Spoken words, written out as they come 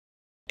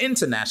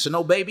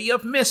international baby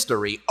of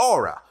mystery,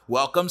 Aura,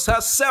 welcomes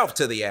herself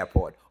to the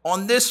airport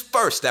on this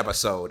first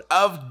episode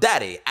of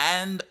Daddy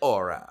and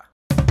Aura.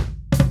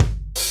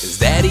 It's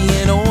Daddy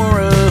and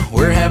Aura,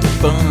 we're having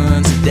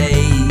fun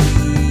today.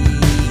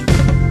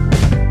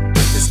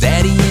 It's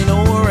Daddy and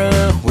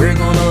Aura, we're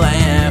gonna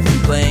laugh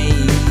and play.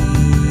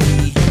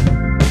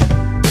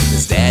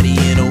 It's Daddy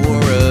and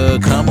Aura,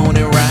 come on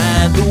and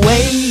ride the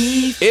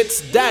wave.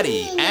 It's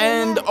Daddy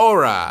and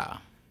Aura.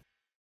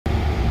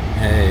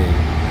 Hey,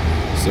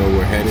 so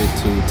we're headed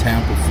to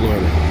Tampa,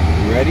 Florida.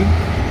 You ready?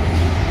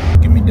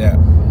 Give me that.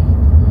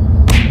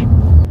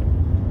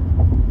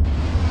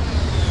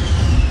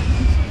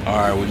 All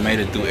right, we made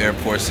it through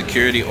airport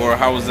security. Or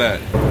how was that?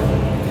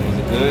 Was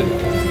it good?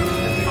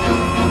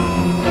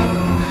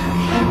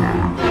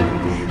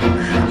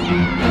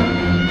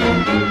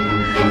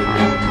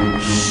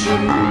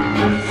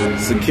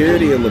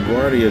 Security at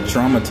LaGuardia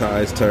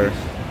traumatized her.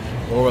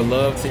 Or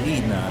love to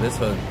eat now. This is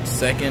her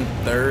second,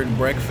 third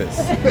breakfast.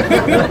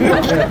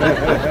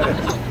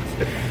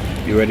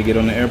 You ready to get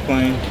on the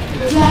airplane?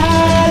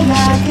 Fly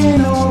like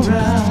an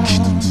aura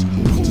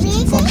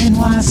from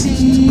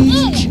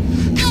NYC.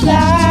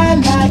 Fly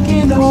like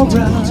an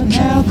aura.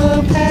 Now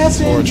the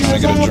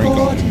passengers are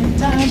boarding.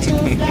 Time to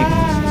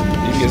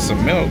fly. You get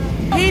some milk.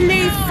 He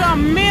needs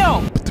some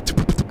milk.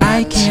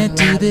 I can't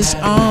do this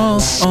all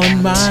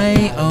on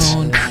my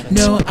own.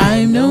 No,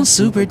 I'm no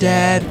super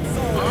dad.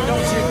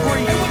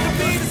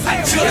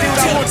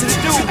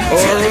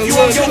 If you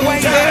on your way,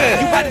 you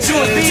got to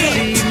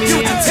be. You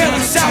can tell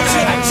him shout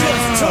it. I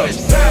just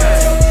touched.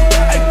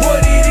 Hey,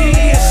 what it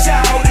is,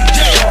 shout it.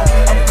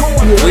 I'm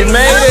going. We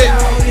made it.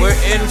 We're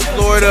in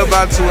Florida,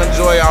 about to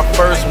enjoy our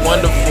first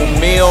wonderful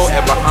meal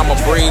at Bahama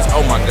Breeze.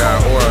 Oh my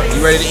God, Aura, you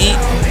ready to eat?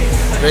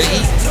 Ready to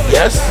eat?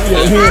 Yes.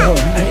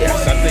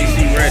 Yes, I think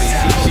she's ready.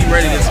 She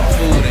ready to get some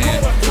food in.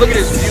 Look at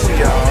this view,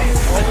 y'all.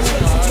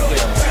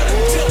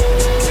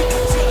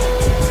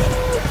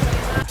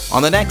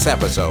 On the next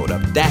episode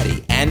of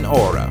Daddy and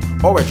Aura,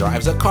 Aura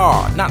drives a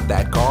car, not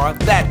that car,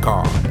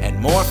 and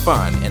more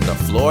fun in the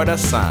Florida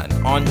sun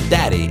on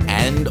Daddy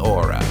and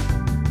Aura.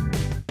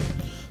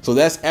 So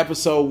that's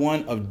episode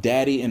 1 of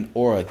Daddy and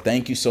Aura.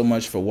 Thank you so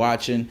much for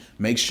watching.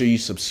 Make sure you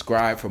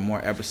subscribe for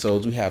more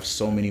episodes. We have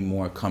so many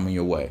more coming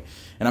your way.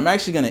 And I'm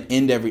actually going to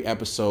end every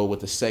episode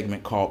with a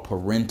segment called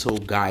Parental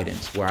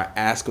Guidance, where I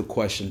ask a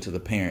question to the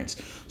parents.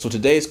 So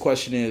today's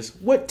question is,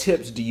 what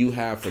tips do you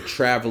have for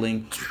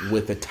traveling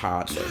with a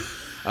toddler?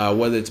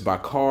 Whether it's by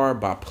car,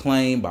 by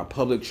plane, by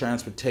public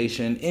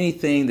transportation,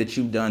 anything that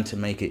you've done to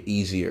make it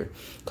easier.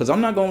 Because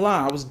I'm not going to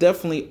lie, I was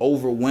definitely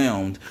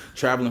overwhelmed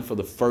traveling for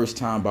the first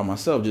time by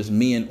myself, just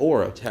me and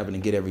Aura, having to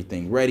get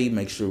everything ready,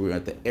 make sure we were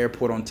at the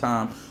airport on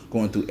time,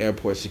 going through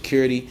airport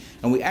security.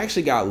 And we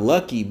actually got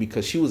lucky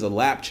because she was a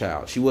lap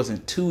child. She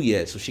wasn't 2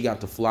 yet, so she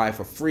got to fly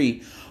for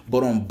free.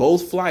 But on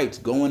both flights,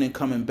 going and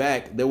coming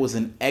back, there was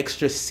an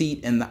extra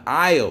seat in the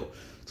aisle.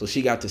 So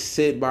she got to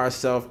sit by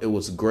herself. It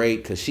was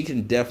great because she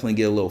can definitely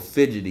get a little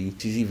fidgety.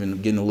 She's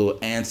even getting a little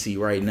antsy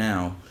right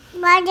now.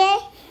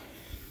 Water.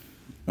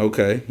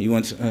 Okay,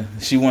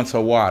 she wants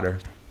her water.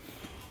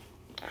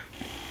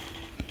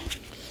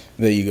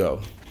 There you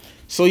go.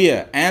 So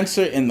yeah,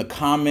 answer in the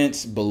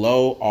comments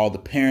below, all the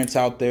parents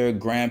out there,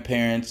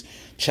 grandparents,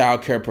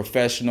 child care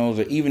professionals,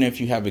 or even if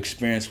you have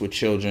experience with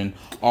children,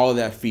 all of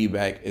that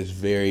feedback is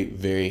very,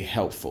 very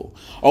helpful.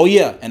 Oh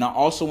yeah, and I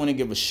also want to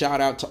give a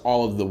shout out to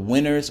all of the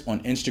winners on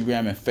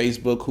Instagram and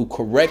Facebook who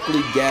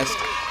correctly guessed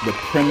the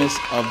premise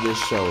of this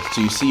show.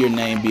 So you see your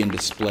name being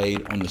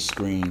displayed on the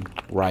screen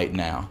right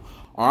now.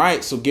 All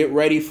right, so get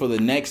ready for the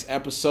next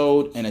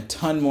episode and a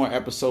ton more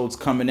episodes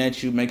coming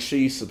at you. Make sure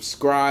you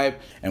subscribe,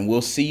 and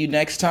we'll see you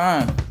next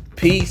time.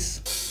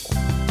 Peace.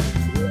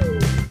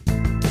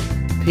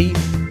 Peace.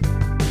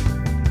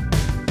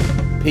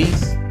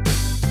 Peace.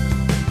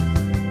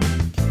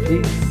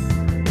 Peace.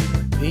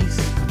 Peace.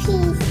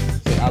 Peace.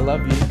 Say, I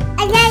love you.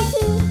 I got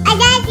you. I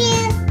got you.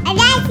 I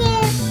got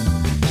you.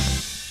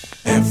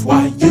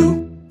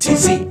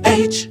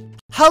 FYUTCH.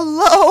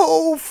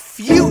 Hello,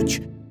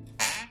 future.